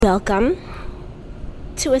Welcome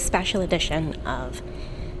to a special edition of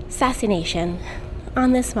Sassy Nation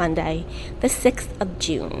on this Monday, the 6th of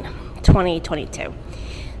June, 2022.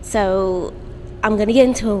 So, I'm going to get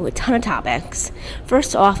into a ton of topics.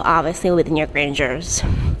 First off, obviously, with the New York Rangers.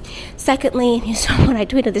 Secondly, you saw what I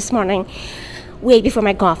tweeted this morning, way before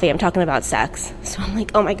my coffee, I'm talking about sex. So I'm like,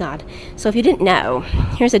 oh my God. So if you didn't know,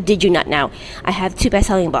 here's a did you not know. I have two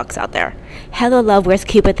best-selling books out there. Hello, Love, Where's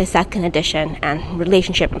Cupid, the second edition, and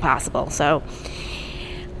Relationship Impossible. So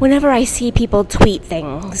whenever I see people tweet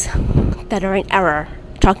things that are in error,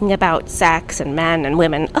 talking about sex and men and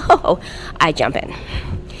women, I jump in.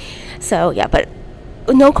 So yeah, but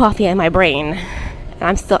no coffee in my brain.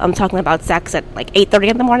 And I'm talking about sex at like 8:30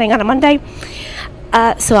 in the morning on a Monday.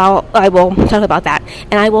 So I will talk about that,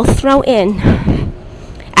 and I will throw in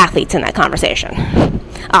athletes in that conversation.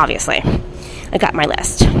 Obviously, I got my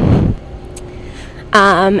list,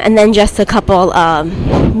 and then just a couple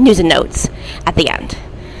news and notes at the end.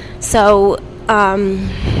 So,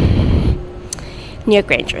 New York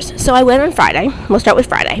Rangers. So I went on Friday. We'll start with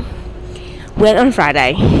Friday. Went on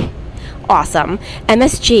Friday. Awesome.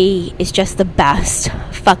 MSG is just the best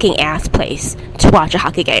fucking ass place to watch a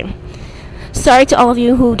hockey game. Sorry to all of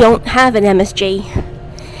you who don't have an MSG,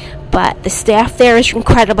 but the staff there is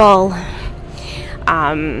incredible.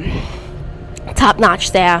 Top-notch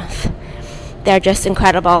staff. They're just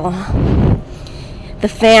incredible. The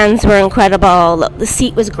fans were incredible. The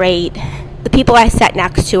seat was great. The people I sat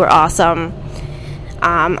next to were awesome.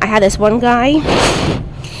 I had this one guy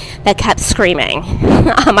that kept screaming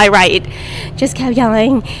on my right, just kept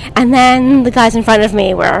yelling, and then the guys in front of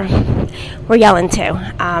me were yelling too.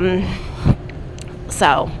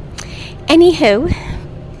 So, anywho,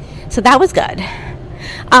 so that was good.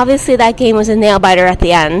 Obviously, that game was a nail-biter at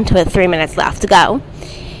the end with 3 minutes left to go.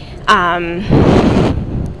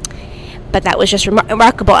 But that was just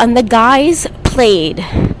remarkable. And the guys played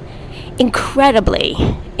incredibly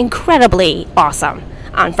awesome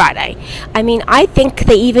on Friday. I mean, I think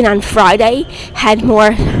they even on Friday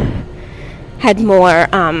were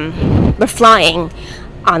flying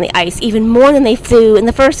on the ice even more than they flew in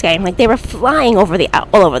the first game. Like, they were flying all over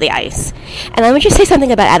the ice. And let me just say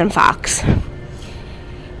something about Adam Fox.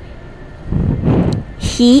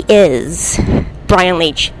 He is Brian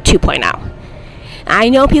Leetch 2.0. I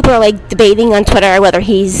know people are like debating on Twitter whether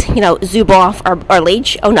he's, Zubov or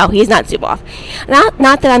Leetch. Oh no, he's not Zubov.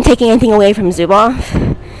 Not that I'm taking anything away from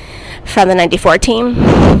Zubov from the 94 team,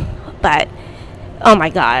 but oh my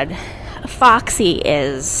God, Foxy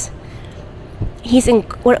is...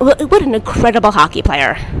 what an incredible hockey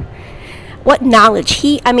player. What knowledge.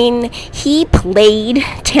 He played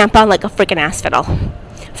Tampa like a freaking ass fiddle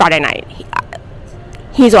Friday night.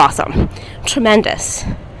 He's awesome. Tremendous.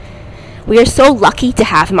 We are so lucky to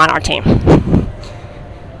have him on our team.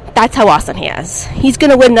 That's how awesome he is. He's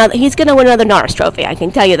gonna win another Norris Trophy, I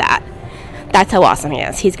can tell you that. That's how awesome he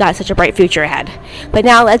is. He's got such a bright future ahead. But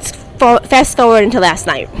now let's fast forward into last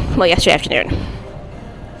night. Well, yesterday afternoon.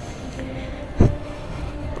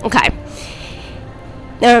 Okay.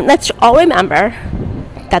 Now, let's all remember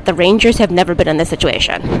that the Rangers have never been in this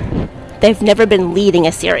situation. They've never been leading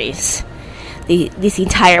a series these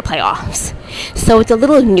entire playoffs. So it's a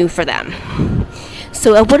little new for them.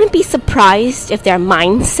 So I wouldn't be surprised if their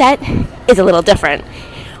mindset is a little different.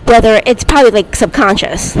 Whether it's probably like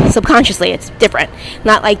subconsciously it's different.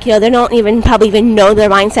 Not like, they don't probably even know their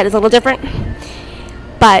mindset is a little different.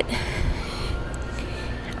 But,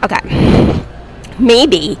 okay.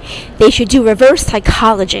 Maybe they should do reverse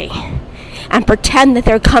psychology and pretend that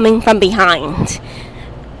they're coming from behind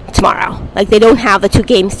tomorrow. Like they don't have the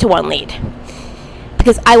 2-1 lead.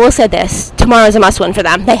 Because I will say this, tomorrow is a must-win for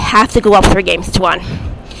them. They have to go up 3-1.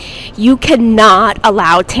 You cannot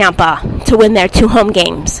allow Tampa to win their 2 home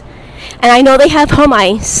games. And I know they have home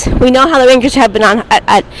ice. We know how the Rangers have been on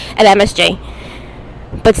at MSG.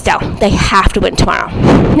 But still, they have to win tomorrow.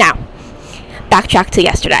 Now, backtrack to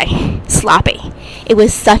yesterday. Sloppy. It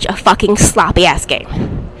was such a fucking sloppy-ass game.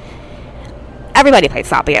 Everybody played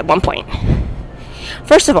sloppy at one point.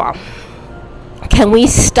 First of all, can we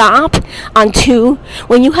stop on 2?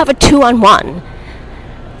 When you have a 2-on-1,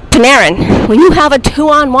 Panarin, when you have a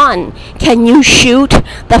 2-on-1, can you shoot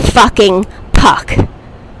the fucking puck?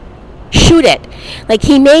 Shoot it. Like,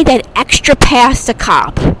 he made that extra pass to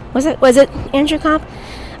Copp. Was it Andrew Copp?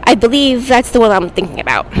 I believe that's the one I'm thinking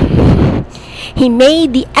about. He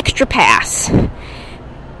made the extra pass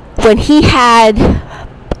when he had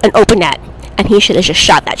an open net, and he should have just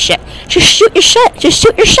shot that shit. Just shoot your shit. Just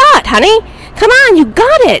shoot your shot, honey. Come on, you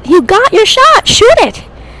got it. You got your shot. Shoot it.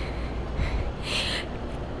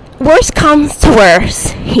 worst comes to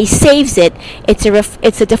worst, he saves it.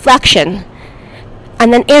 It's a deflection,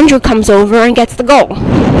 and then Andrew comes over and gets the goal,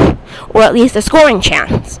 or at least a scoring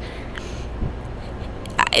chance.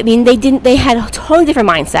 I mean, they had a totally different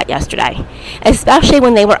mindset yesterday, especially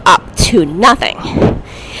when they were up to nothing.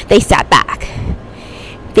 They sat back.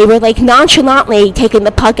 They were like nonchalantly taking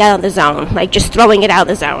the puck out of the zone, like just throwing it out of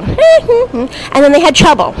the zone. And then they had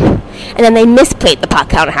trouble. And then they misplayed the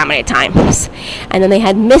puck, I don't know how many times. And then they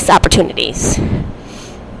had missed opportunities.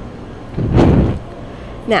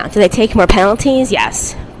 Now, do they take more penalties?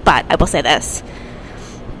 Yes. But I will say this.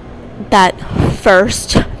 That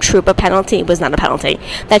first Trouba penalty was not a penalty.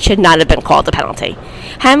 That should not have been called a penalty.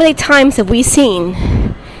 How many times have we seen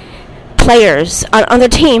players on other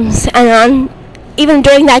teams and even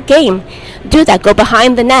during that game do that, go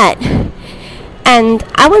behind the net, and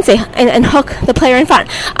I wouldn't say and hook the player in front.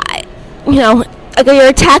 Like you're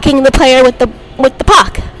attacking the player with the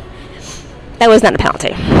puck. That was not a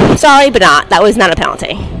penalty. Sorry, but that was not a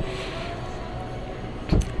penalty.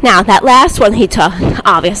 Now, that last one he took,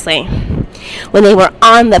 obviously, when they were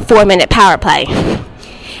on the 4-minute power play,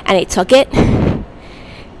 and he took it,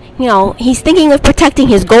 he's thinking of protecting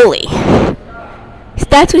his goalie.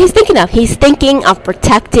 That's what he's thinking of. He's thinking of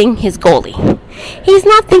protecting his goalie. He's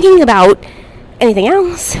not thinking about anything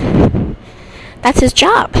else. That's his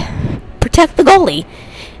job. Protect the goalie.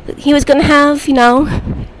 He was going to have, it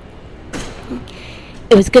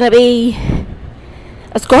was going to be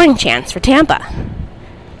a scoring chance for Tampa.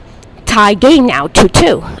 Tie game now,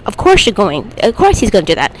 2-2. Of course he's going to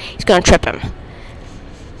do that. He's going to trip him.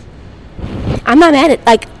 I'm not mad at,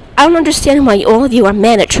 I don't understand why all of you are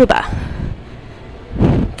mad at Trouba.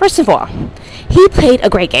 First of all, he played a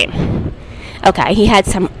great game. Okay, he had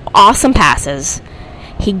some awesome passes.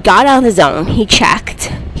 He got out of the zone. He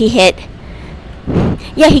checked. He hit.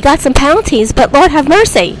 Yeah, he got some penalties, but Lord have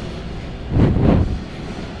mercy.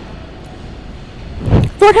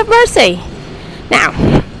 Lord have mercy. Now,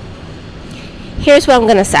 here's what I'm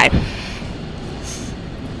going to say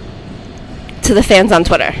to the fans on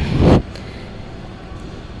Twitter.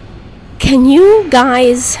 Can you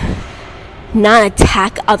guys not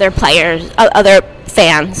attack other players, other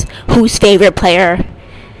fans whose favorite player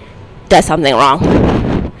does something wrong?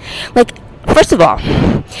 First of all,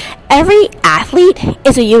 every athlete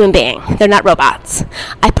is a human being. They're not robots.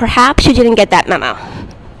 Perhaps you didn't get that memo.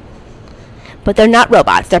 But they're not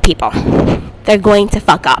robots. They're people. They're going to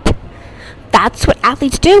fuck up. That's what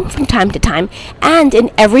athletes do from time to time. And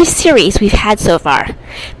in every series we've had so far,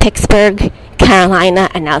 Pittsburgh, Carolina,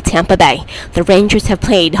 and now Tampa Bay, the Rangers have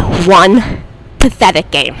played one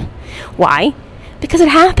pathetic game. Why? Because it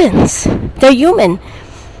happens. They're human.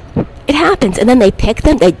 It happens. And then they pick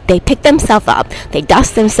themselves up, they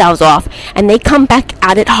dust themselves off, and they come back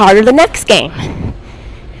at it harder the next game.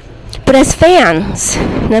 But as fans,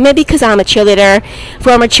 now maybe because I'm a cheerleader,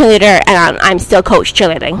 former cheerleader, and I'm still coach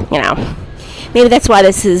cheerleading, maybe that's why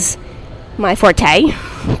this is my forte,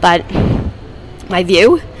 but my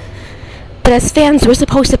view. But as fans, we're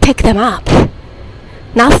supposed to pick them up,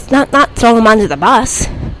 not throw them under the bus.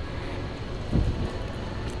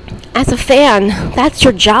 As a fan, that's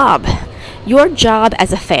your job. Your job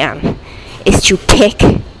as a fan is to pick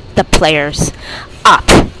the players up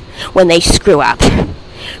when they screw up,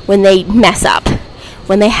 when they mess up,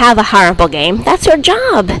 when they have a horrible game. That's your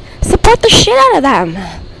job. Support the shit out of them.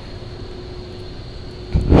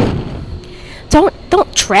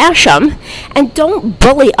 Don't trash them, and don't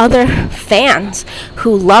bully other fans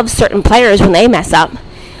who love certain players when they mess up.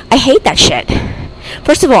 I hate that shit.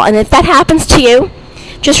 First of all, and if that happens to you,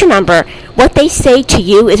 just remember, what they say to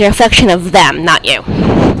you is a reflection of them, not you.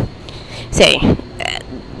 See,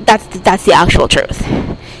 that's the actual truth.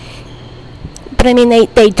 But I mean,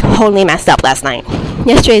 they totally messed up last night.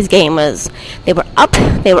 Yesterday's game was, they were up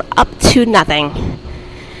to nothing.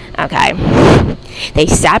 Okay. They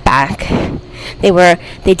sat back. They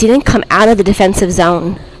didn't come out of the defensive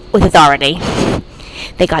zone with authority.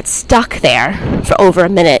 They got stuck there for over a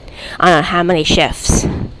minute. I don't know how many shifts.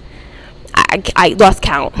 I lost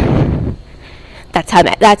count. That's how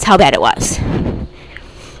bad it was.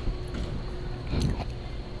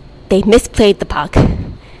 They misplayed the puck.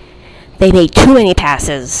 They made too many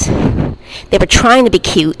passes. They were trying to be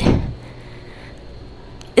cute.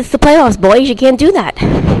 It's the playoffs, boys. You can't do that.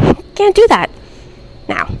 Can't do that.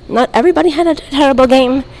 Now, not everybody had a terrible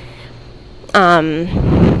game.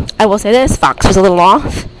 I will say this. Fox was a little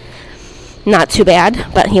off. Not too bad,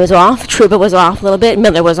 but he was off. Trouba was off a little bit.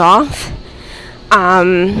 Miller was off.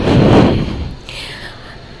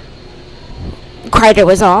 Kreider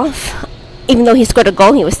was off. Even though he scored a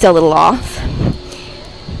goal, he was still a little off.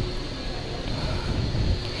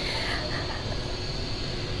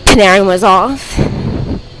 Panarin was off.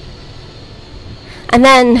 And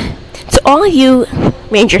then, to all you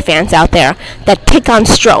Ranger fans out there that pick on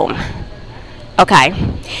Strome, okay,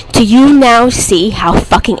 do you now see how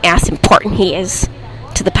fucking ass important he is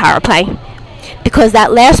to the power play? Because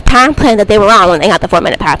that last power play that they were on when they got the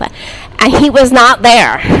 4-minute power play, and he was not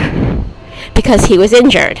there because he was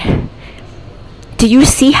injured. Do you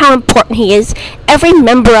see how important he is? Every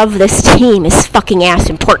member of this team is fucking ass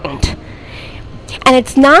important. And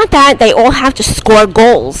it's not that they all have to score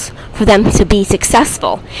goals for them to be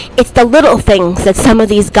successful. It's the little things that some of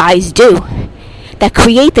these guys do that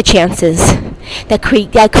create the chances, that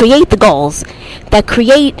create the goals, that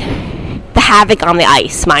create the havoc on the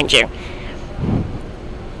ice, mind you.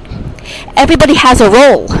 Everybody has a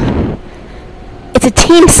role. It's a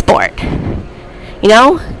team sport. You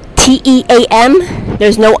know? TEAM.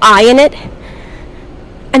 There's no I in it.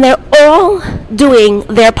 And they're all doing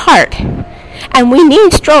their part. And we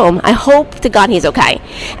need Strome. I hope to God he's okay.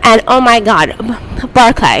 And oh my God,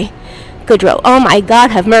 Barclay Goodrow. Oh my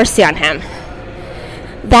God, have mercy on him.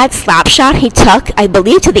 That slap shot he took, I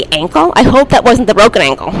believe, to the ankle. I hope that wasn't the broken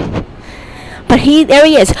ankle. But there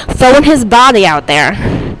he is, throwing his body out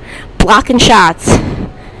there, blocking shots.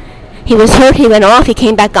 He was hurt, he went off, he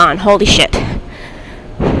came back on. Holy shit.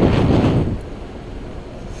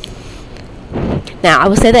 Now, I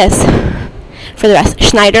will say this. For the rest,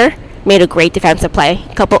 Schneider made a great defensive play.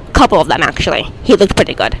 Couple of them, actually. He looked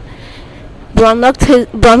pretty good. Braun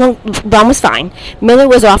was fine. Miller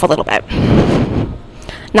was off a little bit.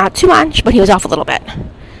 Not too much, but he was off a little bit.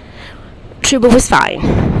 Trouba was fine.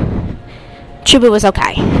 Trouba was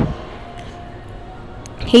okay.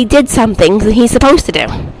 He did some things that he's supposed to do.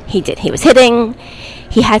 He did. He was hitting.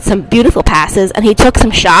 He had some beautiful passes, and he took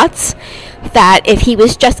some shots that if he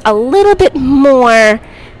was just a little bit more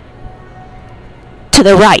to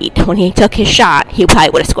the right when he took his shot, he probably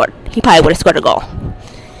would have scored. He probably would have scored a goal.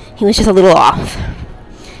 He was just a little off.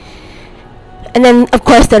 And then, of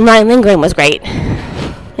course, then Ryan Lindgren was great.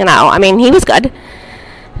 You know, I mean, he was good.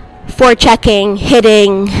 Forechecking,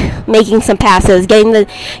 hitting, making some passes, getting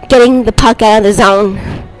the puck out of the zone.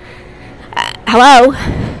 Hello.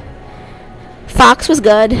 Fox was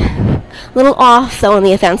good. A little off, though, in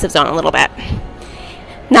the offensive zone a little bit.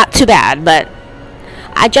 Not too bad, but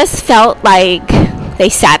I just felt like they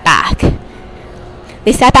sat back.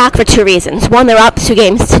 They sat back for two reasons. One, they were up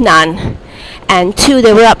 2-0. And two,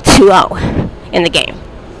 they were up 2-0 in the game.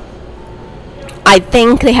 I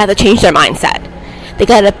think they had to change their mindset. They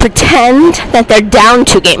got to pretend that they're down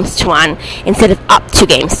 2-1 instead of up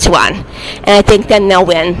 2-1. And I think then they'll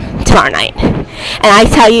win tomorrow night. And I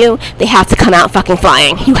tell you, they have to come out fucking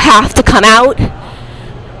flying. You have to come out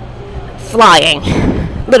flying.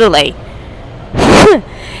 Literally.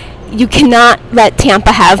 You cannot let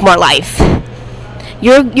Tampa have more life.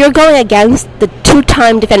 You're going against the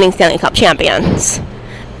 2-time defending Stanley Cup champions.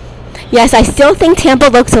 Yes, I still think Tampa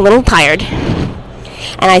looks a little tired.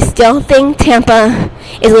 And I still think Tampa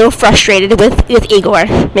is a little frustrated with Igor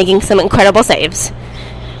making some incredible saves.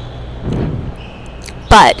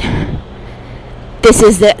 But this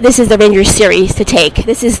is the Rangers series to take.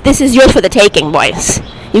 This is yours for the taking, boys.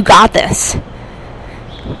 You got this.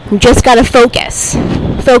 You just gotta focus.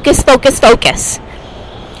 Focus, focus, focus.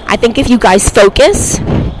 I think if you guys focus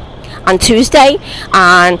on Tuesday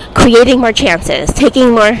on creating more chances,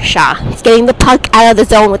 taking more shots, getting the puck out of the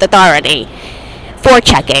zone with authority,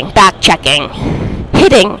 forechecking, back-checking,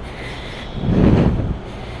 hitting,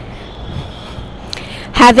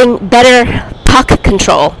 having better puck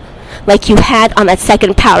control like you had on that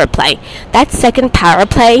second power play. That second power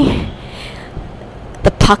play,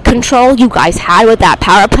 the puck control you guys had with that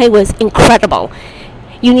power play was incredible.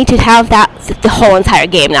 You need to have that the whole entire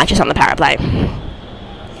game, not just on the power play.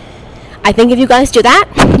 I think if you guys do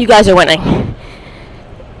that, you guys are winning.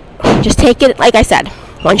 Just take it, like I said,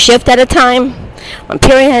 one shift at a time, one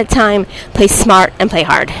period at a time, play smart and play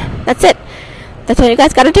hard. That's it. That's what you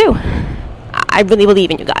guys got to do. I really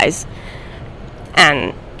believe in you guys.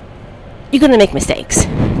 And you're going to make mistakes.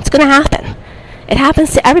 It's going to happen. It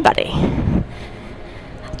happens to everybody.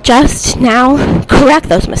 Just now correct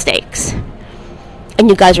those mistakes. And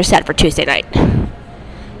you guys are set for Tuesday night. All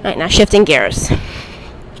right, now shifting gears.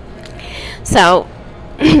 So,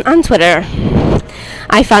 on Twitter,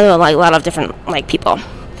 I follow a lot of different people.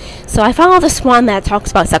 So I follow this one that talks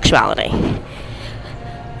about sexuality.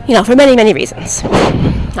 You know, for many, many reasons.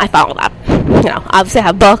 I follow that. You know, obviously I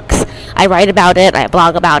have books. I write about it. I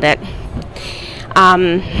blog about it.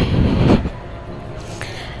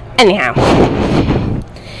 Anyhow.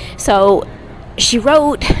 So, she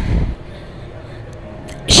wrote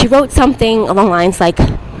something along the lines like,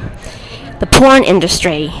 The porn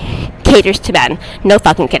industry caters to men. No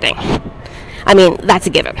fucking kidding. I mean, that's a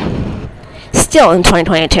given. Still in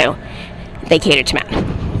 2022, they cater to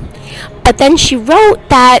men. But then she wrote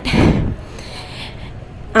that,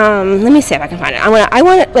 let me see if I can find it. I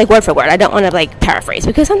want it like word for word. I don't want to like paraphrase,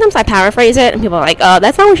 because sometimes I paraphrase it and people are like, oh,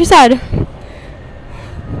 that's not what you said.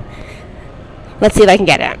 Let's see if I can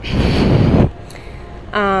get it.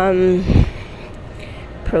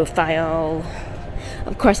 Profile.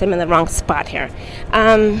 Of course, I'm in the wrong spot here.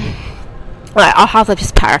 I'll have to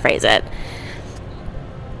just paraphrase it.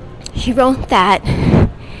 She wrote that,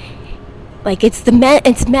 like, it's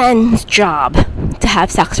men's job to have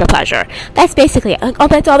sex for pleasure. That's basically it. Like, oh,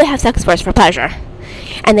 that's all they have sex for is for pleasure.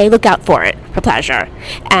 And they look out for it for pleasure.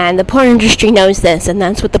 And the porn industry knows this, and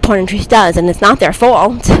that's what the porn industry does, and it's not their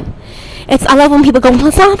fault. I love when people go, well,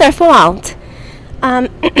 it's not their fault.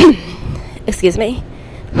 Excuse me.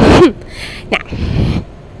 Now,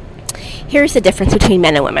 here's the difference between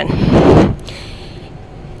men and women.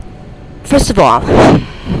 First of all,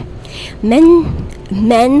 men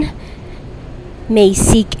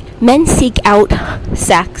seek out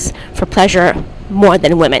sex for pleasure more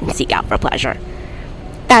than women seek out for pleasure.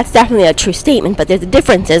 That's definitely a true statement, but there's a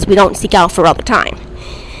difference is we don't seek out for all the time.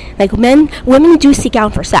 Like women do seek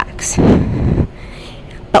out for sex,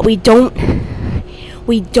 but we don't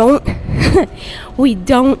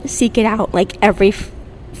seek it out like every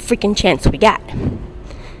freaking chance we get.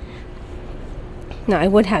 No, I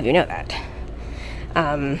would have you know that.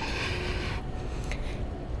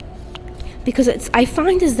 Because I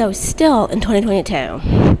find as though still in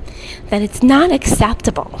 2022 that it's not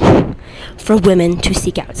acceptable for women to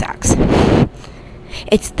seek out sex.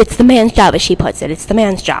 It's the man's job, as she puts it. It's the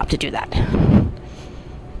man's job to do that.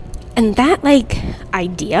 And that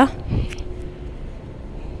idea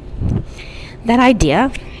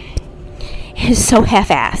is so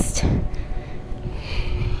half-assed.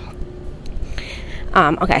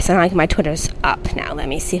 Okay, so now my Twitter's up now. Let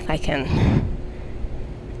me see if I can.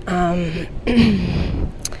 Dun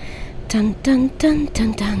dun dun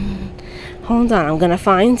dun dun. Hold on, I'm gonna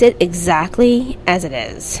find it exactly as it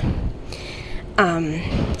is.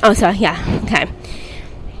 Okay.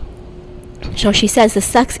 So she says the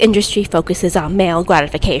sex industry focuses on male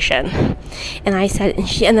gratification, and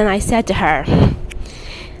then I said to her,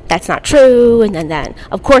 that's not true. And then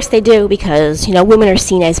of course they do, because women are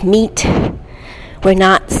seen as meat. We're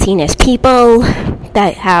not seen as people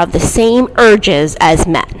that have the same urges as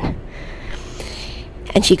men.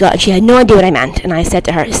 And she had no idea what I meant. And I said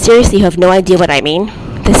to her, seriously, you have no idea what I mean?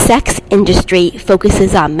 The sex industry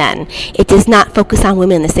focuses on men. It does not focus on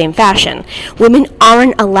women in the same fashion. Women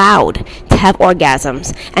aren't allowed to have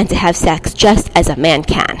orgasms and to have sex just as a man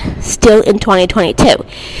can. Still in 2022.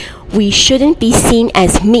 We shouldn't be seen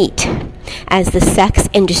as meat, as the sex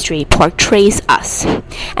industry portrays us.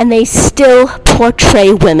 And they still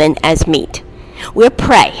portray women as meat. We're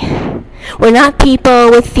prey. We're not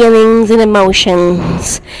people with feelings and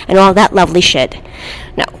emotions and all that lovely shit.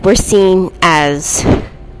 No, we're seen as,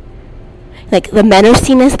 the men are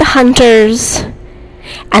seen as the hunters,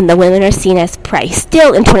 and the women are seen as prey.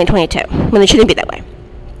 Still in 2022, when it shouldn't be that way.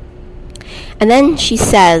 And then she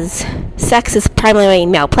says, sex is primarily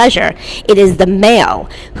male pleasure. It is the male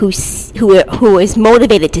who is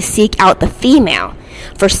motivated to seek out the female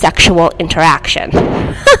for sexual interaction.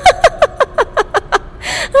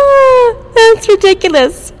 That's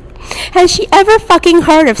ridiculous. Has she ever fucking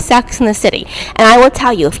heard of Sex in the City? And I will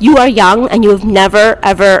tell you, if you are young and you have never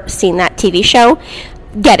ever seen that TV show,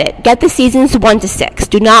 get it. Get the seasons 1 to 6.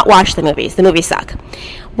 Do not watch the movies. The movies suck.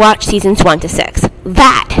 Watch seasons 1 to 6.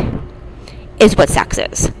 That is what sex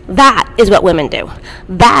is. That is what women do.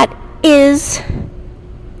 That is,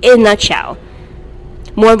 in a nutshell,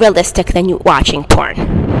 more realistic than you watching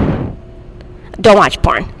porn. Don't watch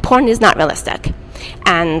porn. Porn is not realistic.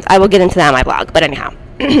 And I will get into that on my blog. But anyhow.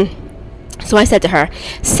 So I said to her,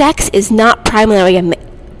 sex is not primarily a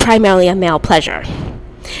male pleasure.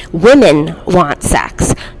 Women want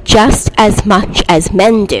sex just as much as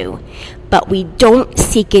men do, but we don't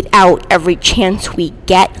seek it out every chance we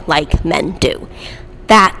get like men do.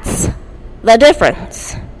 That's the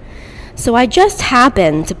difference. So I just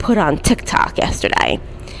happened to put on TikTok yesterday.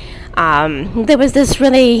 There was this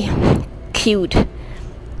really cute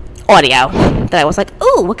audio that I was like,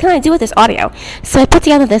 ooh, what can I do with this audio? So I put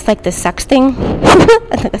together this sex thing.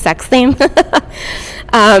 Like a sex theme.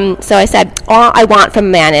 So I said, all I want from a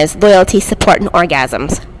man is loyalty, support, and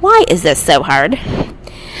orgasms. Why is this so hard?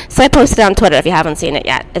 So I posted it on Twitter. If you haven't seen it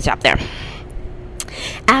yet, it's up there.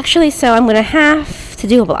 Actually, so I'm going to have to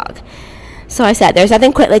do a blog. So I said, there's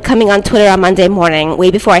nothing quite like coming on Twitter on Monday morning,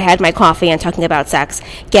 way before I had my coffee and talking about sex.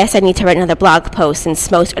 Guess I need to write another blog post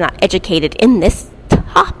since most are not educated in this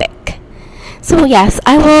topic. So yes,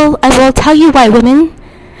 I will tell you why women.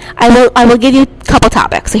 I will give you a couple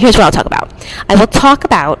topics. So here's what I'll talk about. I will talk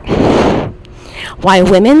about why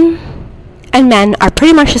women and men are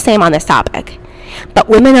pretty much the same on this topic, but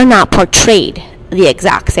women are not portrayed the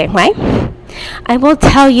exact same way. I will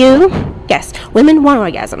tell you, yes, women want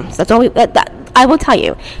orgasms. That's all. I will tell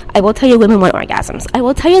you. I will tell you women want orgasms. I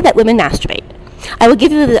will tell you that women masturbate. I will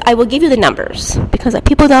give you the numbers because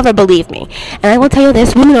people don't ever believe me. And I will tell you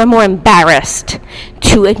this: women are more embarrassed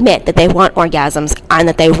to admit that they want orgasms and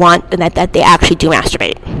that they actually do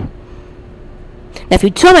masturbate. Now, if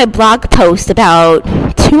you saw my blog post about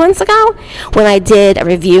 2 months ago when I did a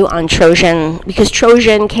review on Trojan, because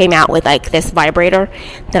Trojan came out with like this vibrator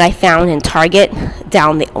that I found in Target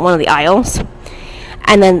down one of the aisles,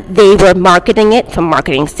 and then they were marketing it from a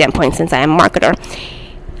marketing standpoint, since I am a marketer,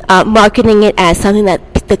 marketing it as something that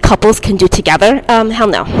the couples can do together. Hell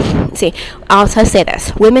no. See, I'll just say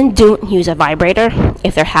this: women don't use a vibrator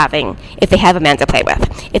if they have a man to play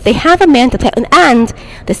with. If they have a man to play with, and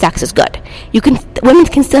the sex is good, women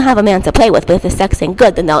can still have a man to play with. But if the sex ain't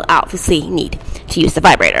good, then they'll obviously need to use the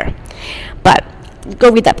vibrator. But go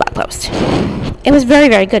read that blog post. It was very,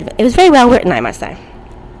 very good. It was very well written, I must say.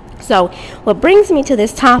 So, what brings me to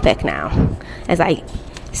this topic now, as I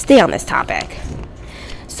stay on this topic.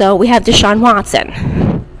 So we have Deshaun Watson,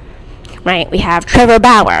 right? We have Trevor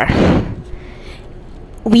Bauer.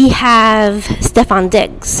 We have Stefan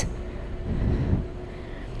Diggs.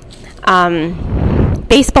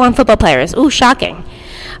 Baseball and football players. Ooh, shocking.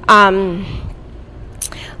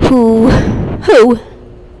 Who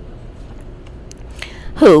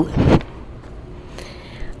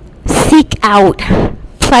seek out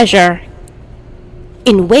pleasure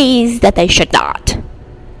in ways that they should not.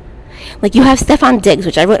 Like you have Stefan Diggs,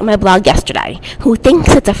 which I wrote in my blog yesterday, who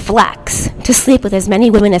thinks it's a flex to sleep with as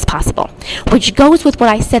many women as possible, which goes with what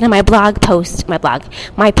I said in my blog post, my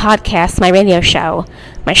podcast, my radio show,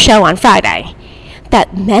 my show on Friday,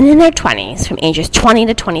 that men in their 20s, from ages 20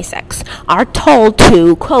 to 26, are told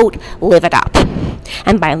to, quote, live it up.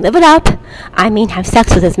 And by live it up, I mean have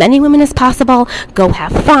sex with as many women as possible, go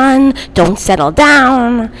have fun, don't settle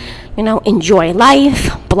down, enjoy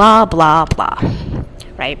life, blah, blah, blah,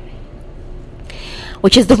 right?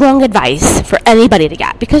 Which is the wrong advice for anybody to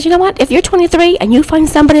get. Because you know what? If you're 23 and you find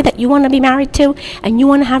somebody that you want to be married to and you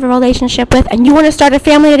want to have a relationship with and you want to start a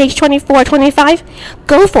family at age 24, 25,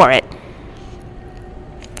 go for it.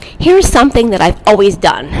 Here's something that I've always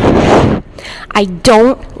done. I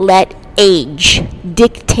don't let age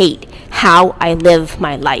dictate how I live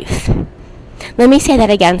my life. Let me say that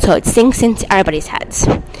again so it sinks into everybody's heads.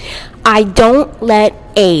 I don't let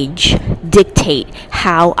age dictate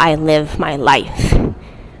how I live my life.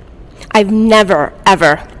 I've never,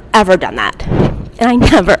 ever, ever done that. And I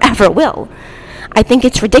never, ever will. I think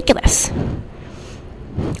it's ridiculous.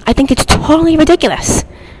 I think it's totally ridiculous.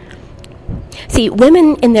 See,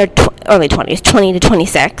 women in their early 20s, 20 to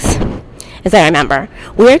 26, as I remember,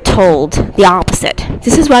 we're told the opposite.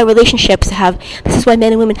 This is why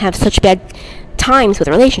men and women have such bad times with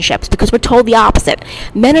relationships, because we're told the opposite.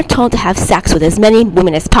 Men are told to have sex with as many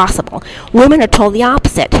women as possible. Women are told the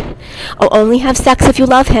opposite. Oh, only have sex if you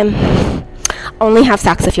love him. Only have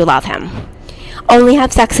sex if you love him. Only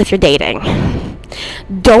have sex if you're dating.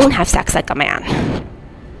 Don't have sex like a man.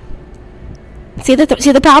 See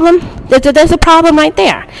the problem? There's a problem right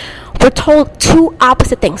there. We're told two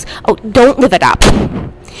opposite things. Oh, don't live it up.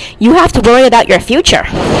 You have to worry about your future.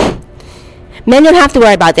 Men don't have to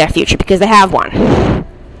worry about their future because they have one.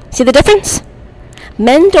 See the difference?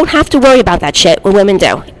 Men don't have to worry about that shit when women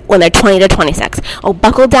do, when they're 20 to 26. Oh,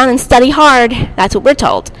 buckle down and study hard. That's what we're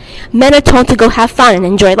told. Men are told to go have fun and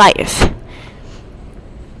enjoy life.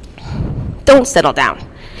 Don't settle down.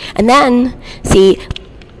 And then, see,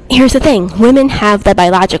 here's the thing. Women have the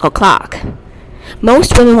biological clock.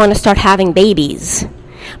 Most women want to start having babies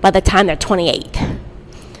by the time they're 28.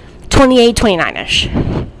 28, 29-ish.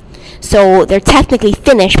 So they're technically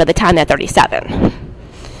finished by the time they're 37.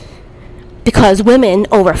 Because women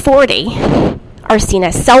over 40 are seen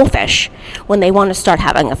as selfish when they want to start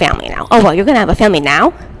having a family now. Oh, well, you're going to have a family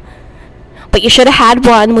now? But you should have had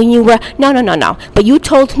one when you were... No. But you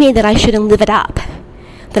told me that I shouldn't live it up.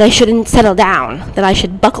 That I shouldn't settle down. That I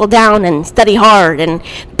should buckle down and study hard and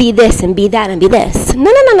be this and be that and be this.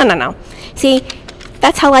 No. See,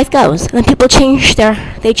 that's how life goes. And then people change their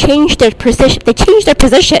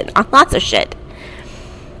position on lots of shit.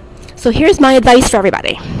 So here's my advice for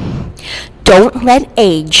everybody. Don't let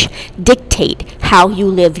age dictate how you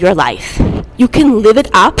live your life. You can live it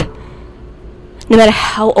up no matter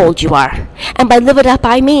how old you are. And by live it up,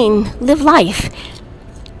 I mean live life.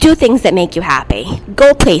 Do things that make you happy.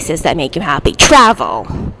 Go places that make you happy. Travel.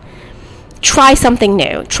 Try something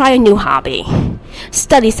new. Try a new hobby.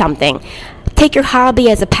 Study something. Take your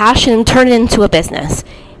hobby as a passion and turn it into a business.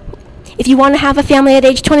 If you want to have a family at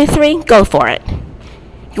age 23, go for it.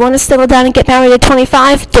 You want to settle down and get married at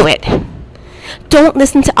 25? Do it. Don't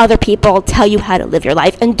listen to other people tell you how to live your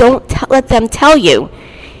life, and don't let them tell you,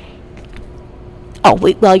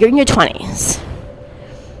 well, you're in your 20s,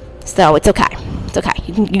 so it's okay. It's okay.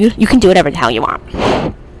 You can do whatever the hell you want.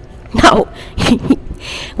 No.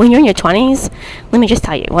 When you're in your 20s, let me just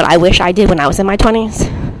tell you what I wish I did when I was in my 20s.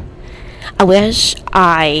 I wish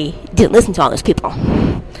I didn't listen to all those people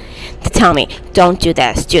to tell me, don't do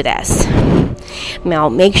this, do this.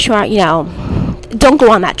 Make sure, don't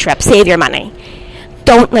go on that trip. Save your money.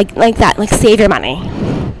 Don't, like that, save your money.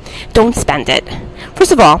 Don't spend it.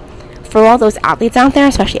 First of all, for all those athletes out there,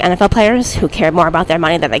 especially NFL players who care more about their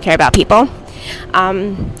money than they care about people,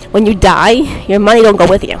 when you die, your money don't go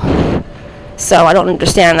with you. So I don't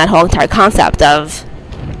understand that whole entire concept of,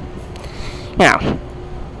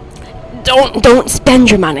 don't spend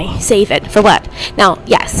your money. Save it. For what? Now,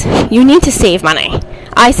 yes, you need to save money.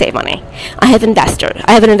 I save money. I have an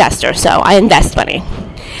investor, so I invest money.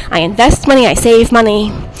 I invest money. I save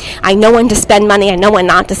money. I know when to spend money. I know when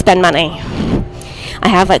not to spend money. I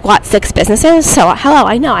have 6 businesses, so hello,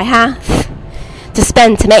 I know I have to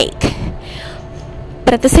spend to make.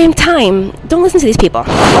 But at the same time, don't listen to these people.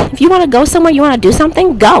 If you want to go somewhere, you want to do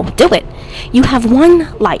something, go, do it. You have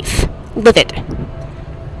one life. Live it.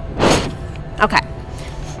 Okay.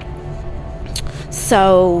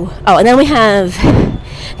 So, and then we have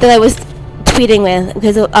that I was tweeting with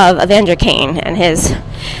because of Evander Kane and his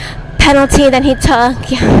penalty that he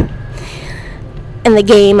took in the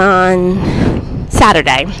game on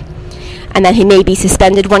Saturday, and that he may be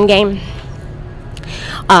suspended one game.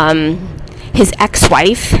 His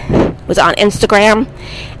ex-wife was on Instagram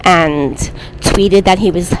and tweeted that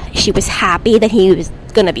she was happy that he was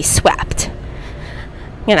going to be swept.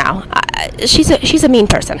 She's a mean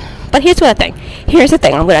person. But here's the thing.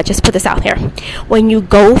 I'm going to just put this out here. When you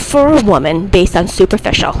go for a woman based on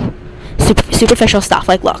superficial stuff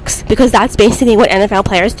like looks, because that's basically what NFL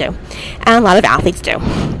players do, and a lot of athletes do.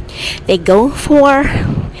 They go for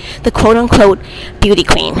the quote-unquote beauty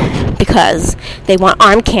queen because they want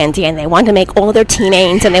arm candy and they want to make all their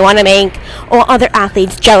teammates and they want to make all other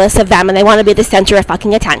athletes jealous of them and they want to be the center of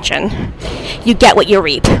fucking attention. You get what you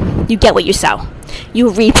reap. You get what you sow. You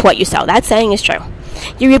reap what you sow. That saying is true.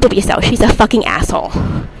 You reap what you sow. She's a fucking asshole.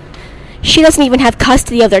 She doesn't even have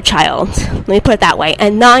custody of their child. Let me put it that way.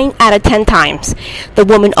 And 9 out of 10 times, the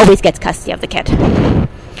woman always gets custody of the kid.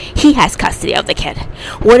 He has custody of the kid.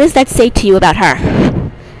 What does that say to you about her?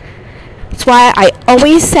 That's why I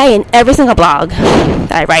always say in every single blog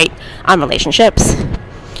that I write on relationships,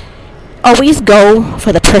 always go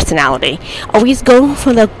for the personality. Always go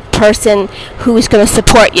for the person who is going to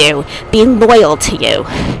support you, be loyal to you,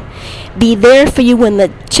 be there for you when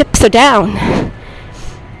the chips are down,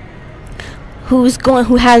 who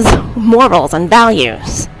has morals and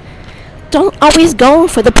values. Don't always go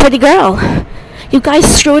for the pretty girl. You guys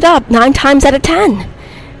screwed up 9 times out of 10.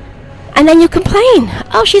 And then you complain.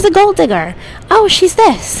 Oh, she's a gold digger. Oh, she's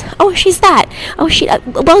this. Oh, she's that. Oh,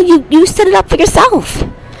 well, you set it up for yourself.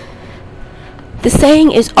 The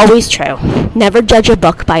saying is always true. Never judge a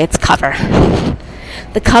book by its cover.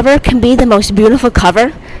 The cover can be the most beautiful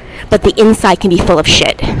cover, but the inside can be full of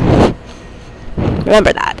shit.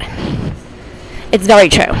 Remember that. It's very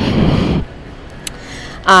true.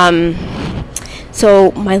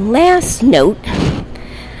 So my last note.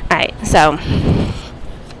 Alright, so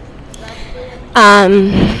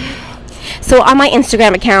on my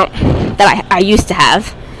Instagram account that I used to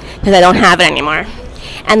have, because I don't have it anymore,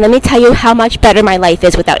 and let me tell you how much better my life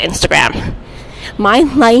is without Instagram. My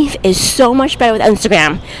life is so much better with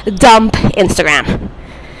Instagram. Dump Instagram.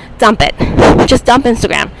 Dump it. Just dump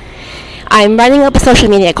Instagram. I'm writing up a social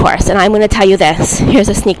media course, and I'm going to tell you this. Here's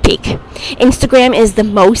a sneak peek. Instagram is the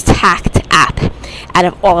most hacked app out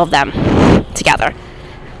of all of them together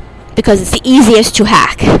because it's the easiest to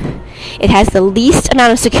hack. It has the least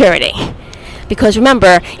amount of security because,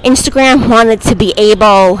 remember, Instagram wanted to be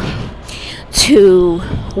able to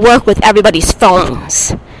work with everybody's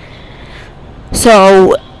phones.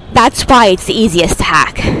 So that's why it's the easiest to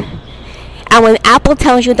hack. And when Apple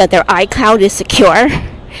tells you that their iCloud is secure,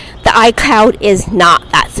 the iCloud is not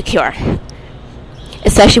that secure,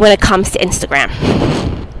 especially when it comes to Instagram.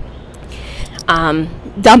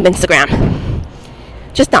 Dump Instagram.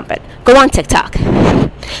 Just dump it. Go on TikTok.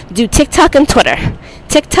 Do TikTok and Twitter.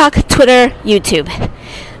 TikTok, Twitter, YouTube.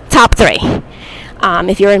 Top 3.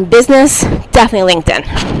 If you're in business, definitely LinkedIn.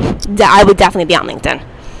 I would definitely be on LinkedIn.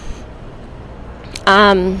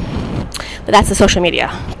 But that's the social media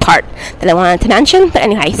part that I wanted to mention. But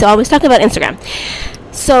anyway, so I was talking about Instagram.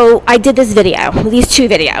 So I did this video, these 2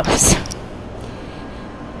 videos.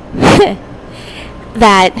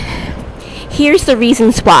 That here's the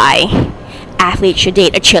reasons why athletes should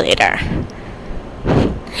date a cheerleader.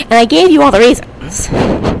 And I gave you all the reasons.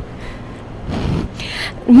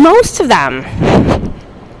 Most of them,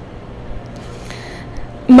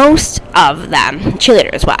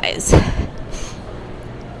 cheerleaders wise,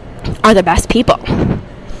 are the best people.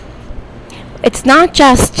 It's not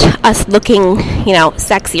just us looking,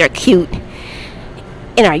 sexy or cute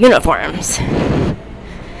in our uniforms.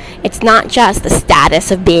 It's not just the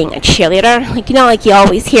status of being a cheerleader. Like you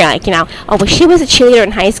always hear, oh, well, she was a cheerleader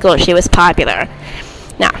in high school, she was popular.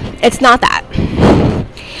 No, it's not that.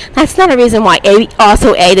 That's not a reason why to be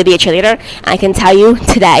a cheerleader. And I can tell you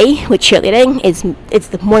today with cheerleading, it's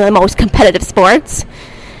one of the most competitive sports.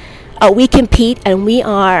 We compete and we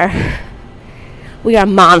are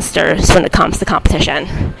monsters when it comes to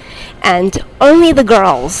competition. And only the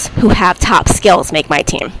girls who have top skills make my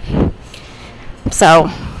team.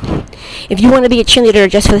 So, if you want to be a cheerleader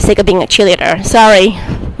just for the sake of being a cheerleader, sorry,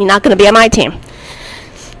 you're not going to be on my team.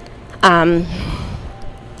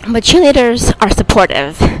 But cheerleaders are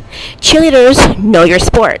supportive. Cheerleaders know your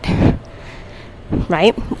sport,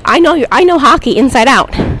 right? I know hockey inside out.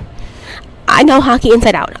 I know hockey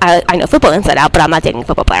inside out. I know football inside out, but I'm not dating a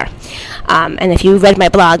football player. And if you read my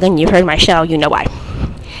blog and you heard my show, you know why.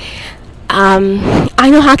 I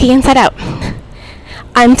know hockey inside out.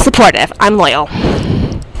 I'm supportive. I'm loyal.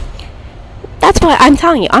 That's what I'm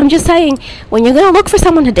telling you. I'm just saying, when you're going to look for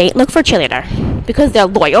someone to date, look for a cheerleader. Because they're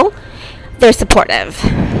loyal, they're supportive.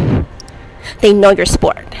 They know your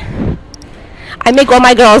sport. I make all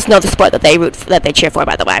my girls know the sport that they cheer for,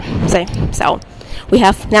 by the way. So we'll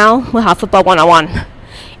have football 101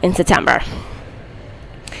 in September.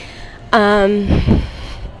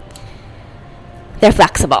 They're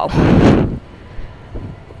flexible.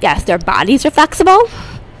 Yes, their bodies are flexible,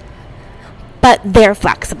 but they're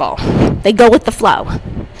flexible. They go with the flow.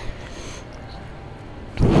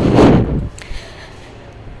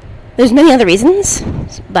 There's many other reasons,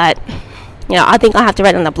 but I think I'll have to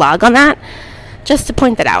write on the blog on that, just to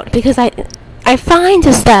point that out, because I find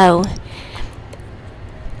as though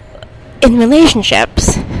in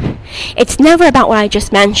relationships, it's never about what I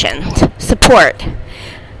just mentioned: support,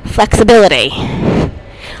 flexibility,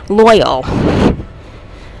 loyal.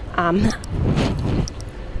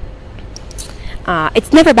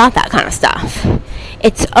 It's never about that kind of stuff.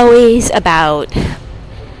 It's always about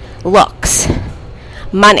looks,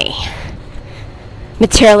 money,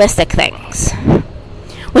 materialistic things,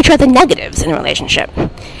 which are the negatives in a relationship.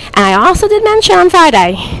 And I also did mention on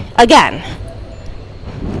Friday, again,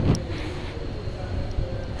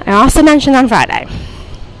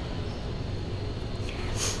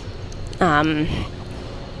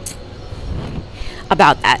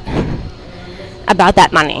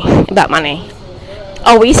 about money.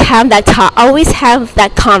 Always have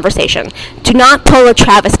that conversation. Do not pull a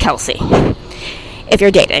Travis Kelce if you're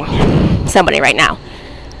dating somebody right now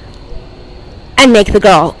and make the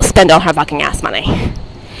girl spend all her fucking ass money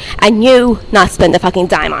and you not spend a fucking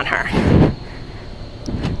dime on her.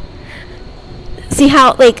 See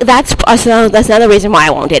how, that's another reason why I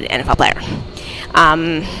won't date an NFL player.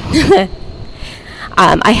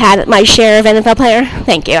 I had my share of NFL player.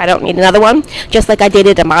 Thank you. I don't need another one. Just like I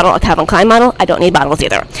dated a Calvin Klein model. I don't need models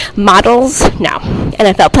either. Models, no.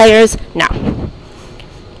 NFL players, no.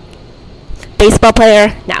 Baseball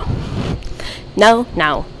player, no. No.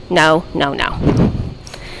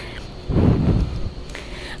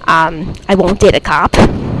 I won't date a cop.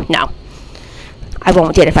 No. I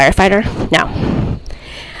won't date a firefighter. No.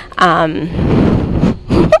 I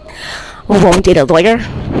won't date a lawyer.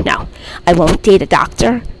 No. I won't date a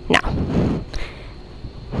doctor. No.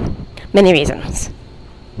 Many reasons.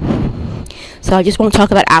 So I just won't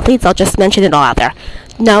talk about athletes. I'll just mention it all out there.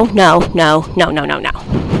 No.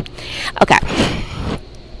 Okay.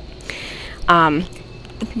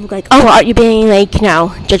 People are like, oh, are you being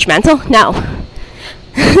judgmental? No.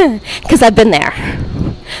 Because I've been there.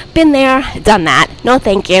 Been there, done that. No,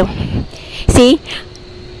 thank you. See?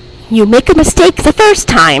 You make a mistake the first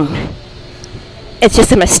time, it's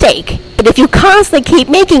just a mistake. But if you constantly keep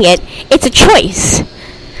making it, it's a choice.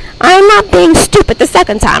 I'm not being stupid the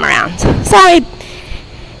second time around. Sorry.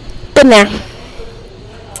 Been there.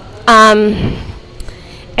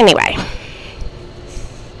 Anyway.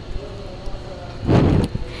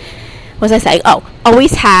 was I say? Oh,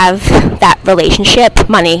 always have that relationship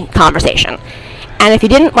money conversation. And if you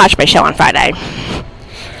didn't watch my show on Friday,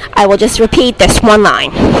 I will just repeat this one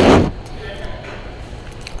line.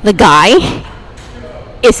 The guy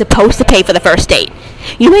is supposed to pay for the first date.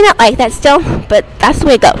 You may not like that still, but that's the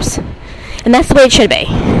way it goes. And that's the way it should be.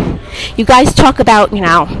 You guys talk about,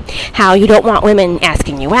 how you don't want women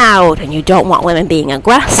asking you out, and you don't want women being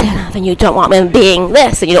aggressive, and you don't want women being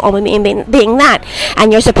this, and you don't want women being that.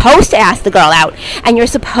 And you're supposed to ask the girl out, and you're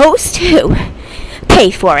supposed to pay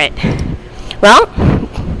for it. Well,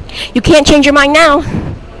 you can't change your mind now.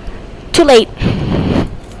 Too late.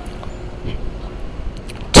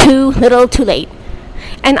 Too little, too late.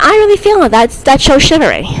 And I really feel that shows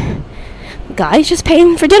chivalry. Guys just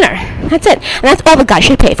paying for dinner. That's it. And that's all the guy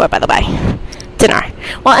should pay for, by the way. Dinner.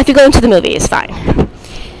 Well, if you're going to the movies, fine.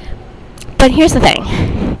 But here's the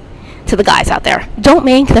thing. To the guys out there. Don't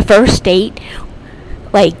make the first date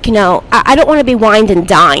I don't want to be wined and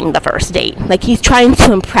dined the first date. Like he's trying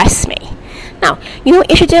to impress me. No. You know what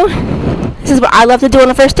you should do? This is what I love to do on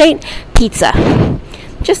a first date. Pizza.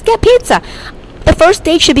 Just get pizza. The first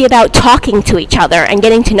date should be about talking to each other and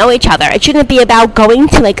getting to know each other. It shouldn't be about going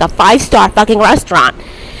to a 5-star fucking restaurant,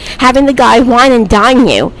 having the guy wine and dine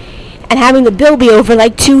you, and having the bill be over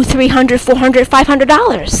 $200, $300, $400,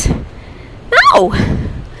 $500. No!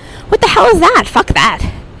 What the hell is that? Fuck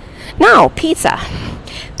that. No, pizza.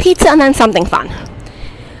 Pizza and then something fun.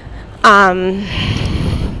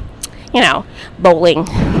 Bowling.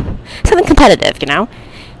 Something competitive,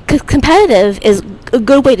 Because competitive is a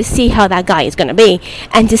good way to see how that guy is going to be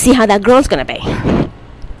and to see how that girl's going to be.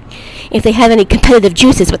 If they have any competitive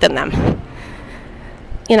juices within them.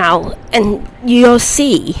 And you'll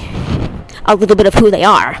see a little bit of who they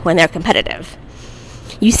are when they're competitive.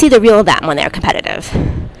 You see the real them when they're competitive.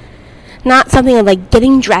 Not something like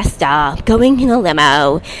getting dressed up, going in a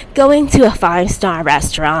limo, going to a 5-star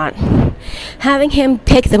restaurant, having him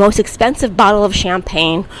pick the most expensive bottle of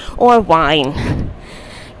champagne or wine.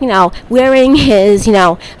 Wearing his,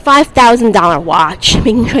 $5,000 watch,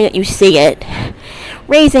 making sure that you see it,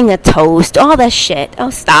 raising a toast, all that shit. Oh,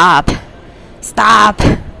 stop. Stop.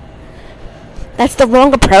 That's the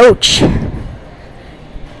wrong approach.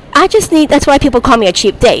 That's why people call me a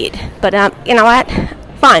cheap date. But, you know what?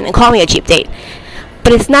 Fine, and call me a cheap date.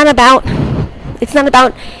 But it's not about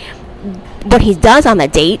what he does on the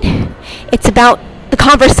date. It's about the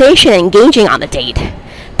conversation and engaging on the date.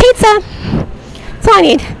 Pizza. That's all I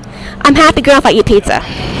need. I'm happy girl if I eat pizza.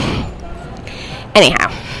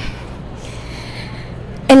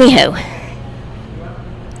 Anywho.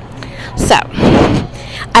 So,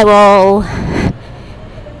 I will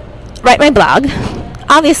write my blog,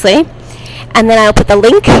 obviously, and then I'll put the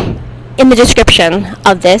link in the description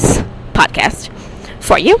of this podcast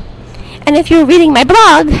for you. And if you're reading my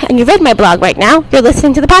blog, and you read my blog right now, you're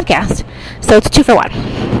listening to the podcast. So it's 2 for 1.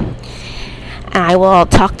 And I will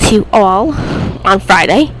talk to you all on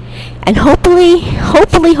Friday. And hopefully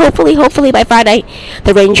by Friday,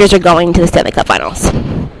 the Rangers are going to the Stanley Cup Finals.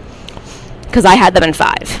 Because I had them in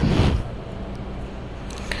 5.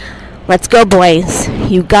 Let's go, boys.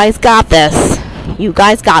 You guys got this. You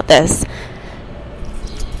guys got this.